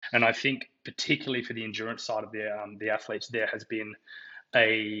And I think particularly for the endurance side of the athletes, there has been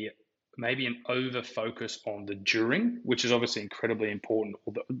a maybe an over focus on the during, which is obviously incredibly important.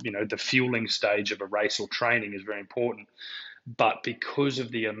 Or the fueling stage of a race or training is very important. But because of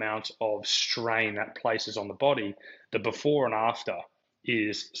the amount of strain that places on the body, the before and after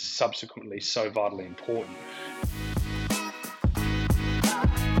is subsequently so vitally important.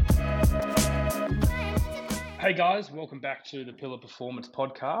 Hey guys, welcome back to the Pillar Performance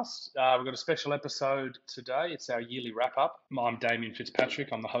Podcast. We've got a special episode today. It's our yearly wrap up. I'm Damien Fitzpatrick.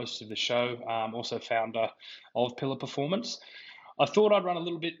 I'm the host of the show, also founder of Pillar Performance. I thought I'd run a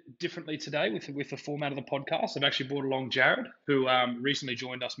little bit differently today with the format of the podcast. I've actually brought along Jared, who recently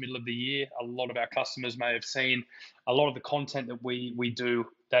joined us middle of the year. A lot of our customers may have seen a lot of the content that we do.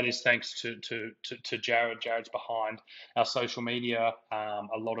 That is thanks to Jared. Jared's behind our social media.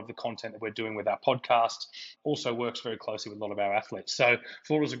 A lot of the content that we're doing with our podcast also works very closely with a lot of our athletes. So I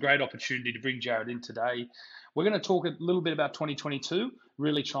thought it was a great opportunity to bring Jared in today. We're going to talk a little bit about 2022,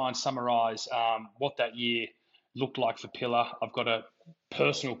 really try and summarize what that year looked like for Pillar. I've got a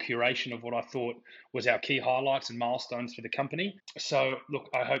personal curation of what I thought was our key highlights and milestones for the company. So look,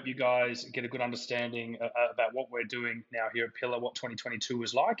 I hope you guys get a good understanding about what we're doing now here at Pillar, what 2022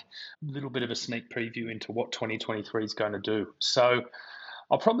 was like, a little bit of a sneak preview into what 2023 is going to do. So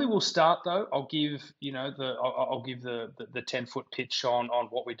I probably will start though. I'll give the 10-foot pitch on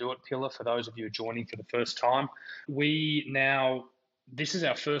what we do at Pillar for those of you joining for the first time. This is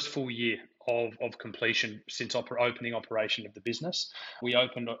our first full year of completion since opening operation of the business. We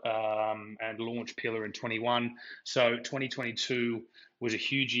opened and launched Pillar in 21. So 2022 was a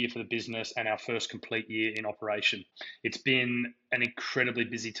huge year for the business and our first complete year in operation. It's been an incredibly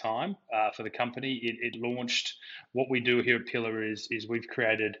busy time for the company. It launched. What we do here at Pillar is we've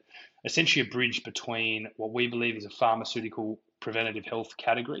created essentially a bridge between what we believe is a pharmaceutical preventative health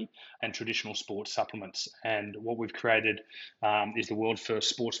category and traditional sports supplements. And what we've created is the world's first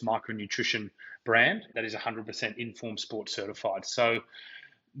sports micronutrition brand that is 100% Informed Sports certified. So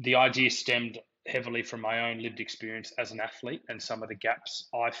the idea stemmed heavily from my own lived experience as an athlete and some of the gaps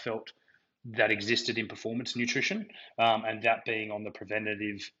I felt that existed in performance nutrition, and that being on the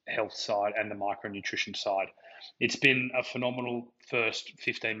preventative health side and the micronutrition side. It's been a phenomenal first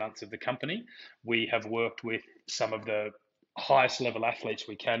 15 months of the company. We have worked with some of the highest level athletes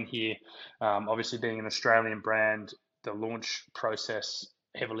we can here. Obviously being an Australian brand, the launch process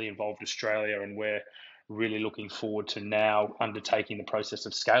heavily involved Australia, and we're really looking forward to now undertaking the process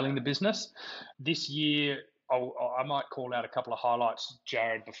of scaling the business. This year, I might call out a couple of highlights,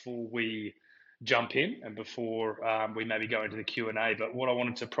 Jared, before we jump in and before we maybe go into the Q&A. But what I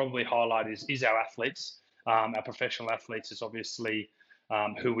wanted to probably highlight is our athletes. Our professional athletes is obviously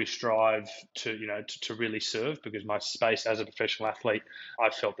who we strive to really serve, because my space as a professional athlete, I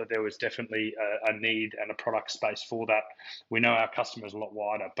felt that there was definitely a need and a product space for that. We know our customers a lot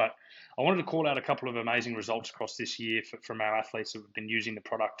wider, but I wanted to call out a couple of amazing results across this year from our athletes that have been using the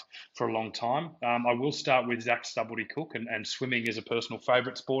product for a long time. I will start with Zach Stubblety-Cook, and swimming is a personal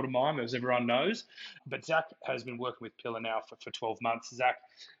favourite sport of mine, as everyone knows. But Zach has been working with Pillar now for 12 months. Zach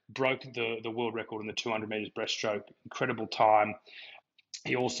broke the world record in the 200 metres breaststroke, incredible time.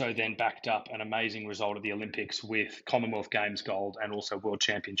 He also then backed up an amazing result at the Olympics with Commonwealth Games gold and also World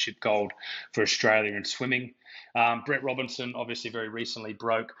Championship gold for Australia in swimming. Brett Robinson obviously very recently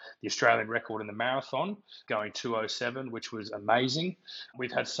broke the Australian record in the marathon, going 2:07, which was amazing.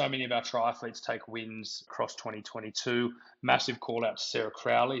 We've had so many of our triathletes take wins across 2022. Massive call out to Sarah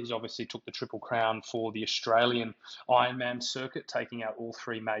Crowley, who's obviously took the Triple Crown for the Australian Ironman circuit, taking out all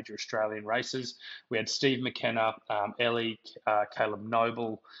three major Australian races. We had Steve McKenna, Ellie, Caleb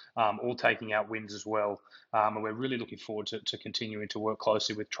Noble, all taking out wins as well. And we're really looking forward to continuing to work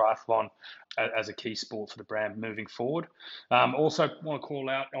closely with triathlon as a key sport for the brand moving forward. Also want to call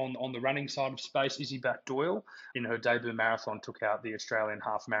out on the running side of space, Izzy Back-Doyle in her debut marathon took out the Australian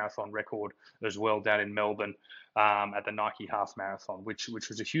half marathon record as well down in Melbourne at the Nike half marathon, which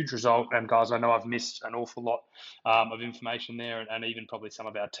was a huge result. And guys, I know I've missed an awful lot of information there, and even probably some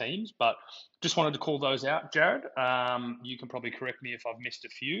of our teams, but just wanted to call those out, Jared. You can probably correct me if I've missed a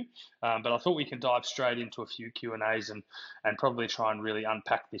few, but I thought we can dive straight into a few Q&As and probably try and really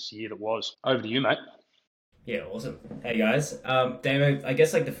unpack this year that was. Over to you, mate. Yeah, awesome. Hey guys, Damien, I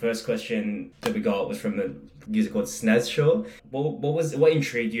guess like the first question that we got was from the user called Snadshaw. What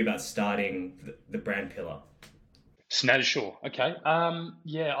intrigued you about starting the brand Pillar? Snadshaw. Okay.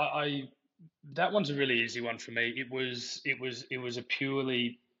 I that one's a really easy one for me. It was a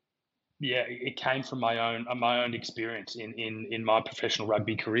purely it came from my own experience in my professional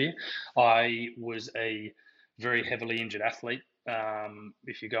rugby career. I was a very heavily injured athlete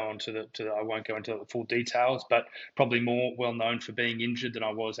if you go on I won't go into the full details, but probably more well known for being injured than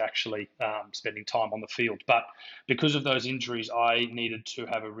I was actually spending time on the field. But because of those injuries, I needed to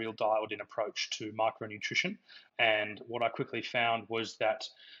have a real dialed in approach to micronutrition. And what I quickly found was that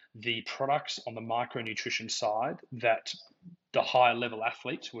the products on the micronutrition side that the higher level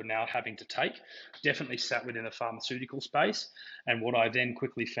athletes were now having to take definitely sat within the pharmaceutical space. And what I then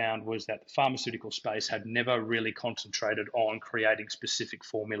quickly found was that the pharmaceutical space had never really concentrated on creating specific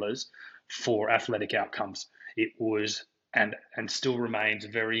formulas for athletic outcomes. It was and still remains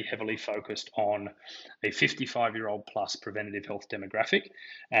very heavily focused on a 55-year-old plus preventative health demographic,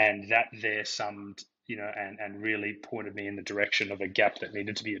 and that there summed, and really pointed me in the direction of a gap that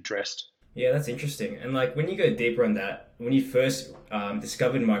needed to be addressed. Yeah, that's interesting. And like when you go deeper on that, when you first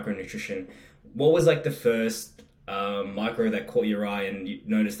discovered micronutrition, what was like the first micro that caught your eye and you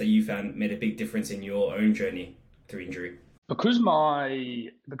noticed that you found made a big difference in your own journey through injury? Because my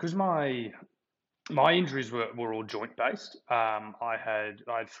injuries were all joint based. I had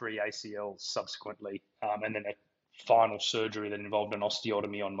 3 ACLs subsequently, and then a final surgery that involved an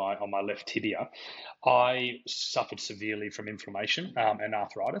osteotomy on my left tibia. I suffered severely from inflammation and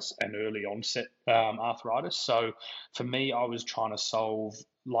arthritis, and early onset arthritis. So for me, I was trying to solve,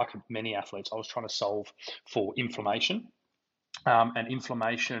 like many athletes, I was trying to solve for inflammation, and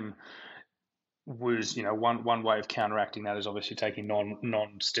inflammation was, one way of counteracting that is obviously taking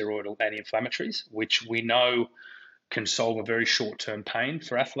non-steroidal anti-inflammatories, which we know can solve a very short-term pain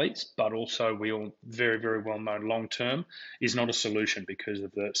for athletes, but also we all very, very well known long-term is not a solution because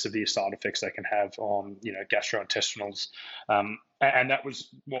of the severe side effects they can have on, gastrointestinals. And that was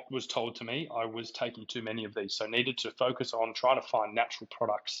what was told to me. I was taking too many of these, so needed to focus on trying to find natural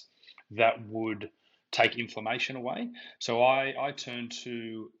products that would take inflammation away. So I turned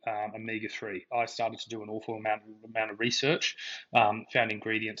to omega-3. I started to do an awful amount of research, found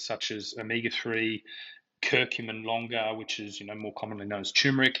ingredients such as omega-3, curcumin longa, which is more commonly known as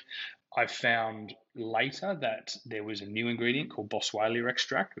turmeric. I found later that there was a new ingredient called boswellia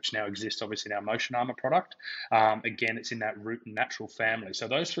extract, which now exists obviously in our Motion Armor product. Again, it's in that root and natural family. So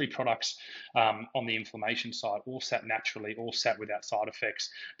those three products on the inflammation side all sat naturally, all sat without side effects.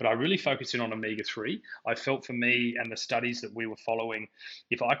 But I really focused in on omega-3. I felt for me and the studies that we were following,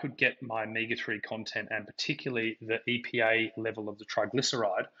 if I could get my omega-3 content and particularly the EPA level of the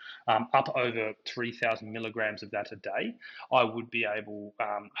triglyceride up over 3,000 milligrams of that a day, I would be able,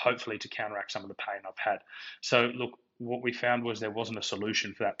 hopefully, to counteract some of the pain I've had. So look, what we found was there wasn't a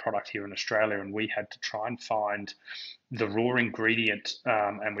solution for that product here in Australia, and we had to try and find the raw ingredient,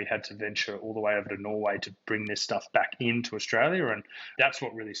 and we had to venture all the way over to Norway to bring this stuff back into Australia. And that's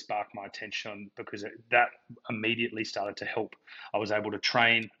what really sparked my attention, because that immediately started to help. I was able to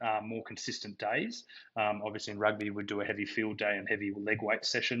train more consistent days. Obviously in rugby, we'd do a heavy field day and heavy leg weight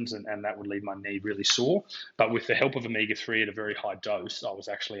sessions, and that would leave my knee really sore. But with the help of omega-3 at a very high dose, I was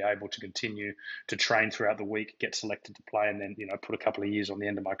actually able to continue to train throughout the week, get selected to play, and then put a couple of years on the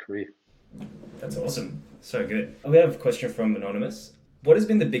end of my career. That's awesome. So good. We have a question from Anonymous. What has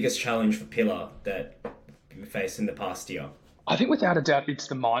been the biggest challenge for Pillar that you faced in the past year? I think without a doubt, it's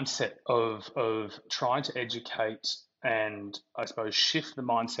the mindset of trying to educate and I suppose shift the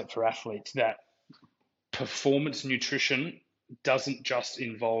mindset for athletes that performance nutrition doesn't just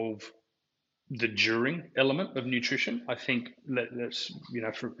involve the during element of nutrition. I think let's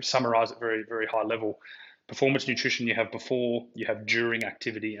summarize at very, very high level. Performance nutrition, you have before, you have during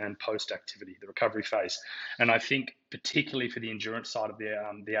activity, and post activity, the recovery phase. And I think particularly for the endurance side of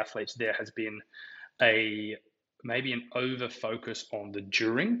the athletes, there has been maybe an over focus on the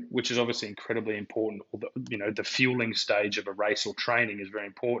during, which is obviously incredibly important. The fueling stage of a race or training is very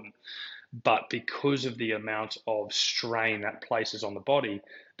important, but because of the amount of strain that places on the body,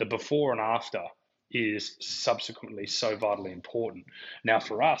 the before and after is subsequently so vitally important. Now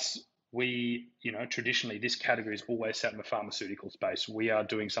for us, we, traditionally this category has always sat in the pharmaceutical space. We are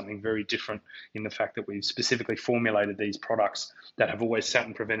doing something very different in the fact that we've specifically formulated these products that have always sat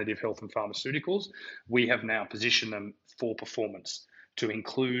in preventative health and pharmaceuticals. We have now positioned them for performance to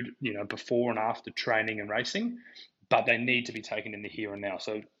include, before and after training and racing, but they need to be taken in the here and now.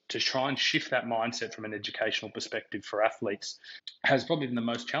 So to try and shift that mindset from an educational perspective for athletes has probably been the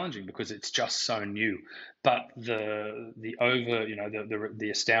most challenging because it's just so new. But the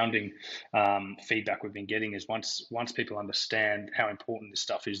astounding feedback we've been getting is once people understand how important this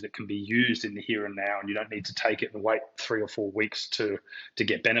stuff is that can be used in the here and now, and you don't need to take it and wait 3 or 4 weeks to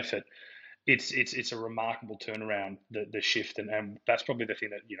get benefit, it's a remarkable turnaround, the shift, and that's probably the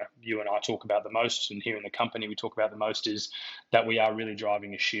thing that you and I talk about the most, and here in the company we talk about the most, is that we are really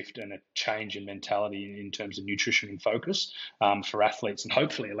driving a shift and a change in mentality in terms of nutrition and focus for athletes, and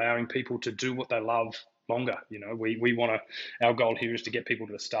hopefully allowing people to do what they love longer. We want to. Our goal here is to get people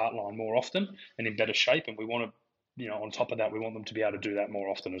to the start line more often and in better shape, and we want to. On top of that, we want them to be able to do that more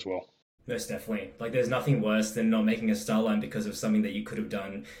often as well. Most definitely. Like, there's nothing worse than not making a start line because of something that you could have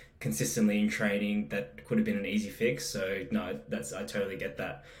done consistently in training that could have been an easy fix. So no, I totally get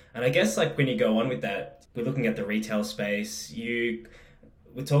that. And I guess like when you go on with that, we're looking at the retail space. You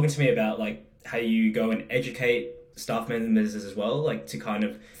were talking to me about like how you go and educate staff members as well, like to kind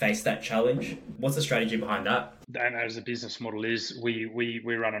of face that challenge. What's the strategy behind that? And as the business model is, we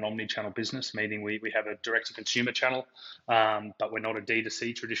run an omni-channel business, meaning we have a direct-to-consumer channel, but we're not a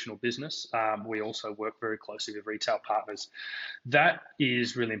D2C traditional business. We also work very closely with retail partners. That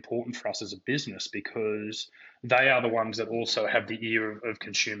is really important for us as a business because they are the ones that also have the ear of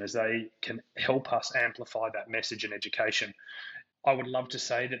consumers. They can help us amplify that message and education. I would love to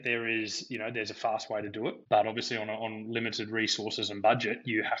say that there's a fast way to do it, but obviously on limited resources and budget,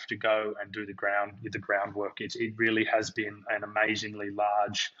 you have to go and do the groundwork. It really has been an amazingly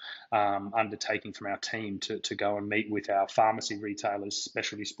large undertaking from our team to go and meet with our pharmacy retailers,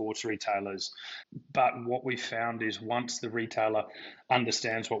 specialty sports retailers. But what we found is once the retailer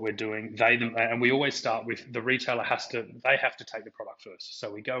understands what we're doing, and we always start with the retailer have to take the product first.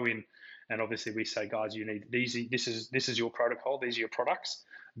 So we go in. And obviously we say, guys, you need these. This is your protocol. These are your products.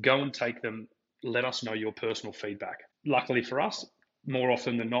 Go and take them. Let us know your personal feedback. Luckily for us, more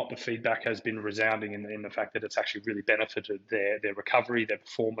often than not, the feedback has been resounding in the fact that it's actually really benefited their recovery, their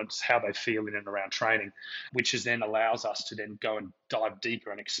performance, how they feel in and around training, which is then allows us to then go and dive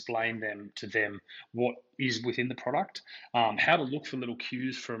deeper and explain to them what is within the product, how to look for little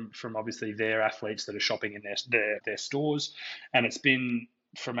cues from obviously their athletes that are shopping in their stores, and it's been.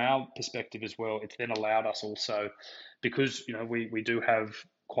 From our perspective as well, it's then allowed us also, because we do have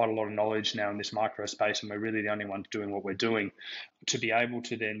quite a lot of knowledge now in this micro space, and we're really the only ones doing what we're doing, to be able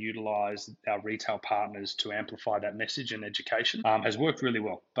to then utilize our retail partners to amplify that message and education has worked really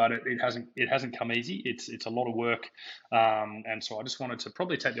well. But it hasn't come easy. It's a lot of work, and so I just wanted to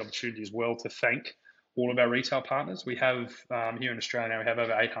probably take the opportunity as well to thank all of our retail partners. We have here in Australia now, we have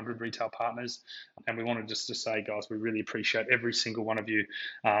over 800 retail partners, and we wanted just to say, guys, we really appreciate every single one of you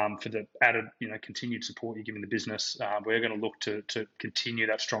for the added, continued support you're giving the business. We're going to look to continue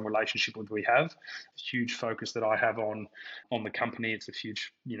that strong relationship that we have. Huge focus that I have on the company. It's a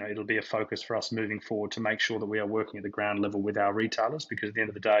huge, it'll be a focus for us moving forward to make sure that we are working at the ground level with our retailers, because at the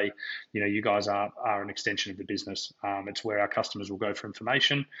end of the day, you guys are an extension of the business. It's where our customers will go for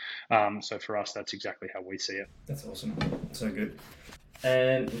information. So for us, that's exactly how we see it. That's awesome. So good.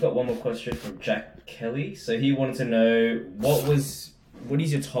 And we've got one more question from Jack Kelly. So he wanted to know what is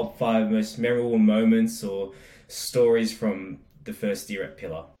your top 5 most memorable moments or stories from the first year at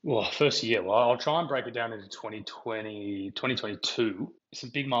Pillar? Well, first year, I'll try and break it down into 2022. Some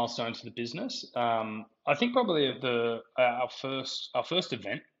big milestones for the business. I think probably our first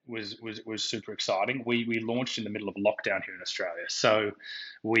event was super exciting. We launched in the middle of lockdown here in Australia, so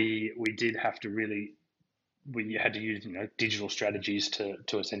we did have to really. We had to use digital strategies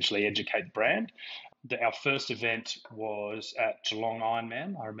to essentially educate the brand. Our first event was at Geelong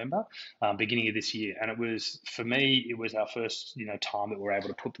Ironman, I remember, beginning of this year. And it was, for me, it was our first, time that we were able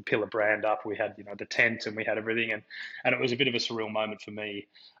to put the Pillar brand up. We had, the tent and we had everything. And it was a bit of a surreal moment for me,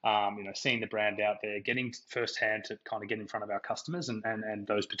 seeing the brand out there, getting firsthand to kind of get in front of our customers and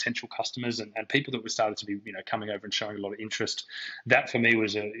those potential customers and people that were started to be, coming over and showing a lot of interest. That for me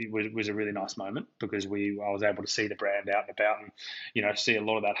was a really nice moment, because I was able to see the brand out and about and, see a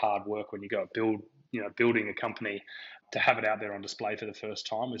lot of that hard work when you go building a company. To have it out there on display for the first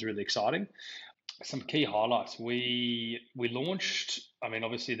time was really exciting. Some key highlights. We launched. I mean,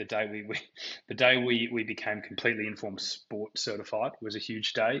 obviously, the day we became completely informed sport certified was a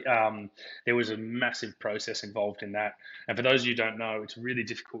huge day. There was a massive process involved in that, and for those of you who don't know, it's really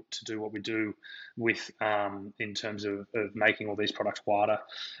difficult to do what we do with in terms of making all these products wider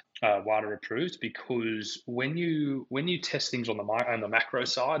approved, because when you test things on the macro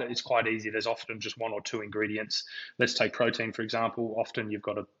side, it's quite easy. There's often just one or two ingredients. Let's take protein, for example. Often you've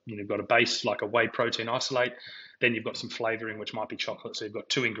got a base like a whey protein isolate, then you've got some flavoring, which might be chocolate, so you've got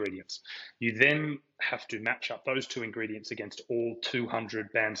 2 ingredients. You then have to match up those two ingredients against all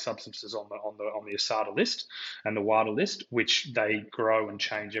 200 banned substances on the ASADA list and the WADA list, which they grow and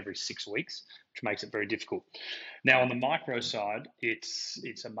change every 6 weeks, which makes it very difficult. Now, on the micro side, it's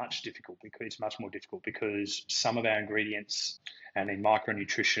much more difficult because some of our ingredients, and in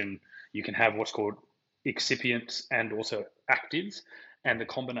micronutrition, you can have what's called excipients and also actives, and the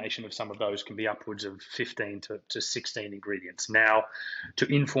combination of some of those can be upwards of 15 to 16 ingredients. Now,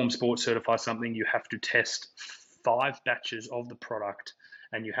 to Inform Sport certify something, you have to test 5 batches of the product,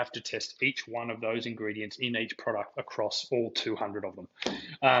 and you have to test each one of those ingredients in each product across all 200 of them.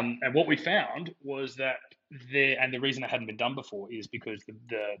 And what we found was that and the reason it hadn't been done before is because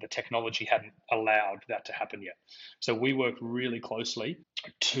the technology hadn't allowed that to happen yet. So we worked really closely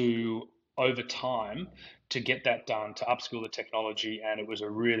to, over time, to get that done, to upskill the technology, and it was a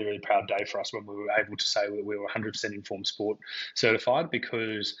really, really proud day for us when we were able to say we were 100% Informed Sport certified,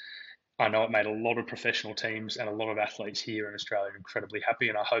 because I know it made a lot of professional teams and a lot of athletes here in Australia incredibly happy,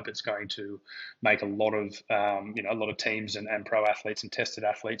 and I hope it's going to make a lot of teams and pro athletes and tested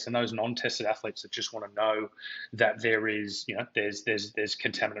athletes and those non-tested athletes that just want to know that there's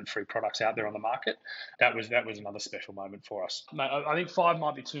contaminant-free products out there on the market. That was another special moment for us. I think 5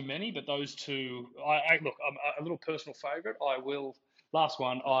 might be too many, but those two, look, a little personal favourite. Last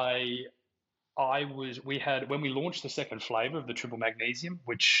one, when we launched the second flavor of the triple magnesium,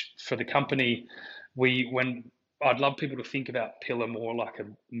 which for the company, I'd love people to think about Pillar more like a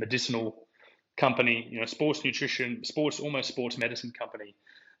medicinal company, sports nutrition, almost sports medicine company,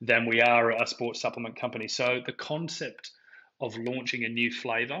 than we are a sports supplement company. So the concept of launching a new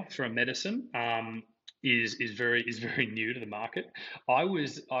flavor for a medicine is very new to the market. I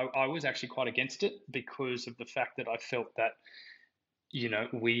was actually quite against it because of the fact that I felt that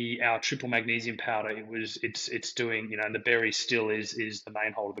our triple magnesium powder, it's doing, and the berry still is the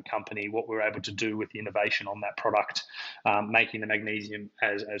main hold of the company. What we're able to do with the innovation on that product, making the magnesium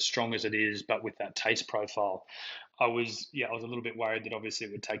as strong as it is, but with that taste profile. I was a little bit worried that obviously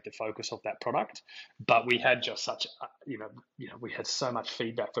it would take the focus off that product, but we had just such, we had so much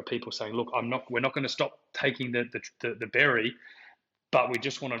feedback for people saying, look, we're not going to stop taking the berry, but we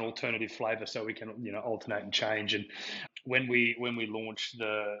just want an alternative flavor so we can alternate and change. And when we launched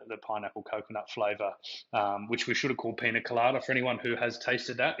the pineapple coconut flavor, which we should have called pina colada, for anyone who has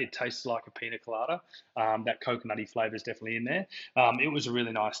tasted that, it tastes like a pina colada. That coconutty flavor is definitely in there. It was a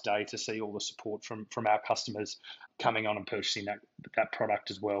really nice day to see all the support from our customers coming on and purchasing that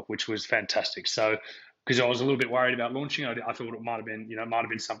product as well, which was fantastic. So, because I was a little bit worried about launching, I thought it might have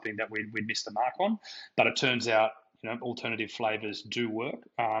been something that we'd missed the mark on, but it turns out alternative flavors do work,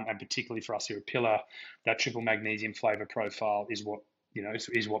 and particularly for us here at Pillar, that triple magnesium flavor profile is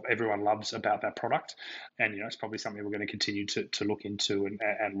what everyone loves about that product, and it's probably something we're going to continue to look into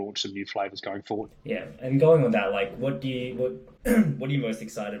and launch some new flavors going forward. Yeah, and going on that, like, what are you most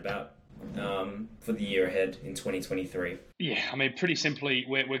excited about for the year ahead in 2023? Yeah, I mean, pretty simply,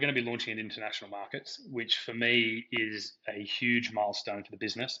 we're going to be launching in international markets, which for me is a huge milestone for the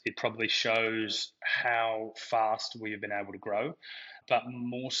business. It probably shows how fast we have been able to grow, but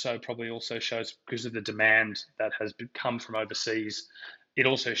more so probably also shows, because of the demand that has come from overseas, it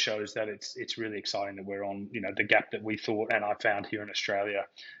also shows that it's really exciting that we're on, the gap that we thought, and I found here in Australia,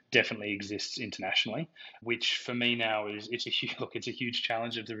 definitely exists internationally, which for me now it's a huge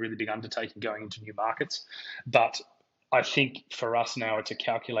challenge. It's a really big undertaking going into new markets, but I think for us now it's a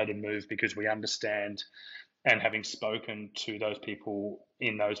calculated move because we understand, and having spoken to those people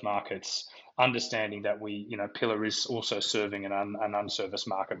in those markets, understanding that Pillar is also serving an unserviced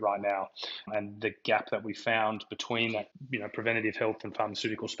market right now, and the gap that we found between that preventative health and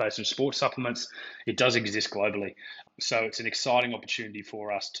pharmaceutical space and sports supplements, it does exist globally. So it's an exciting opportunity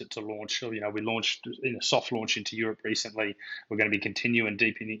for us to launch. We launched in a soft launch into Europe recently. We're going to be continuing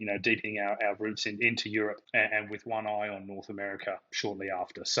deepening our roots into Europe, and with one eye on North America shortly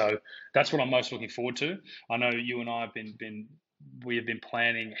after. So that's what I'm most looking forward to. I know you and I have we have been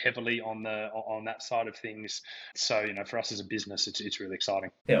planning heavily on that side of things. So, for us as a business, it's really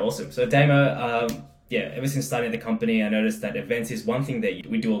exciting. Yeah, awesome. So Damo, ever since starting the company, I noticed that events is one thing that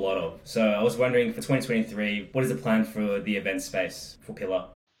we do a lot of. So I was wondering, for 2023, what is the plan for the event space for Pillar?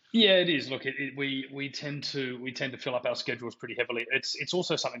 Yeah, it is. Look, we tend to fill up our schedules pretty heavily. It's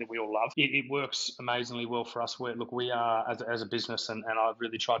also something that we all love. It works amazingly well for us. We are as a business, and I've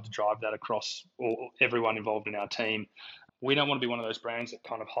really tried to drive that across everyone involved in our team. We don't want to be one of those brands that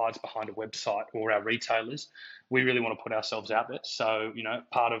kind of hides behind a website or our retailers. We really want to put ourselves out there. So,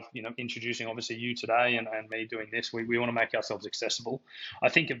 part of, introducing obviously you today and me doing this, we want to make ourselves accessible. I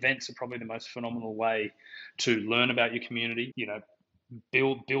think events are probably the most phenomenal way to learn about your community,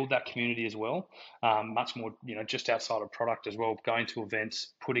 build that community as well. Much more, just outside of product as well, going to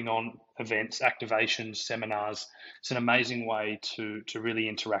events, putting on events, activations, seminars. It's an amazing way to really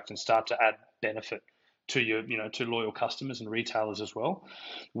interact and start to add benefit to your, to loyal customers and retailers as well.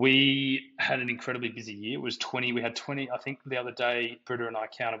 We had an incredibly busy year. It was 20, we had 20, I think the other day, Britta and I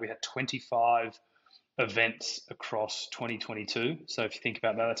counted, we had 25 events across 2022. So if you think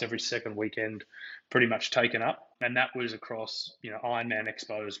about that, that's every second weekend pretty much taken up. And that was across, Ironman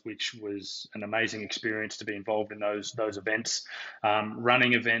Expos, which was an amazing experience to be involved in those events.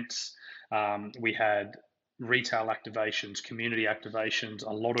 Running events, we had retail activations, community activations,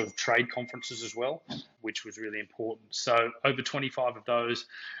 a lot of trade conferences as well, which was really important. So over 25 of those.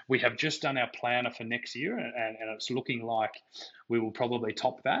 We have just done our planner for next year, and it's looking like we will probably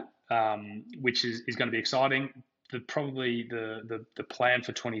top that, which is going to be exciting. Probably the plan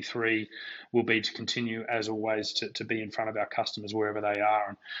for 23 will be to continue, as always, to be in front of our customers wherever they are.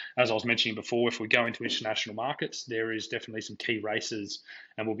 And as I was mentioning before, if we go into international markets, there is definitely some key races,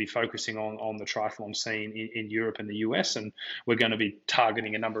 and we'll be focusing on the triathlon scene in Europe and the US. And we're going to be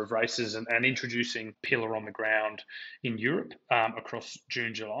targeting a number of races and introducing Pillar on the ground in Europe across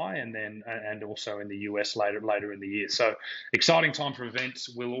June, July, and also in the US later in the year. So exciting time for events.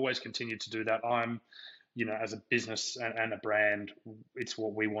 We'll always continue to do that. As a business and a brand, it's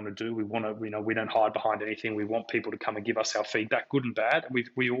what we want to do. We want to, we don't hide behind anything. We want people to come and give us our feedback, good and bad.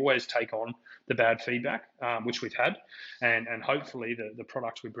 We always take on the bad feedback, which we've had, and hopefully the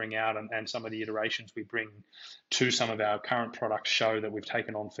products we bring out and some of the iterations we bring to some of our current products show that we've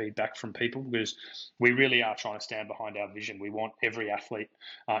taken on feedback from people, because we really are trying to stand behind our vision. We want every athlete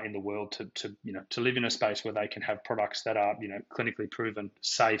in the world to live in a space where they can have products that are clinically proven,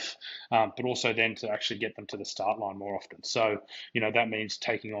 safe, but also then to actually get them to the start line more often. So, that means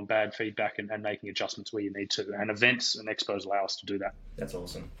taking on bad feedback and making adjustments where you need to. And events and expos allow us to do that. That's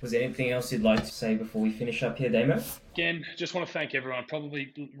awesome. Was there anything else you'd like to say before we finish up here, Damo? Again, just want to thank everyone.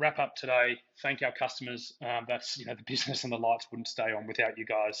 Probably wrap up today. Thank our customers. That's, the business and the lights wouldn't stay on without you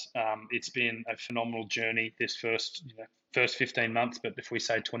guys. It's been a phenomenal journey this first 15 months, but if we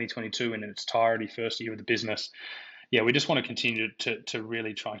say 2022 in its entirety, first year of the business, we just want to continue to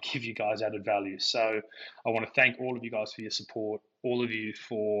really try and give you guys added value. So I want to thank all of you guys for your support, all of you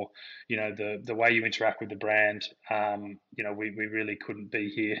for, the way you interact with the brand. We really couldn't be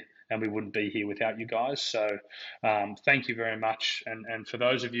here, and we wouldn't be here without you guys. So thank you very much. And for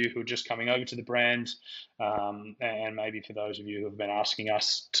those of you who are just coming over to the brand, and maybe for those of you who have been asking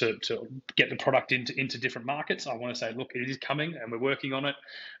us to get the product into different markets, I want to say, look, it is coming and we're working on it.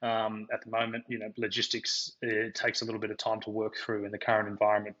 At the moment, logistics, it takes a little bit of time to work through in the current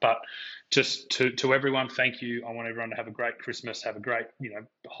environment. But just to everyone, thank you. I want everyone to have a great Christmas, have a great,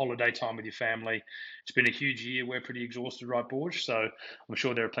 holiday time with your family. It's been a huge year. We're pretty exhausted, right, Borge? So I'm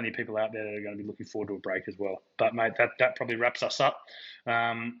sure there are plenty of people out there that are going to be looking forward to a break as well. But mate, that probably wraps us up.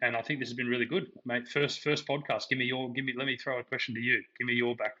 And I think this has been really good, mate. First podcast. Let me throw a question to you. Give me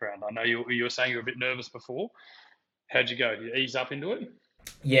your background. I know you were saying you were a bit nervous before. How'd you go? You ease up into it?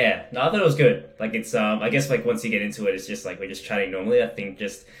 Yeah, no, I thought it was good. Like, it's I guess like once you get into it, it's just like we're just chatting normally. I think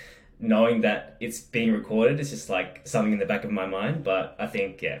just knowing that it's being recorded is just like something in the back of my mind. But I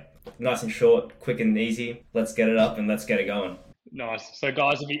think, nice and short, quick and easy. Let's get it up and let's get it going. Nice. So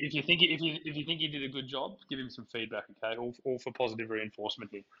guys, if you think you did a good job, give him some feedback, okay? All for positive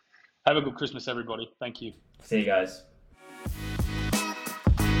reinforcement here. Have a good Christmas, everybody. Thank you. See you guys.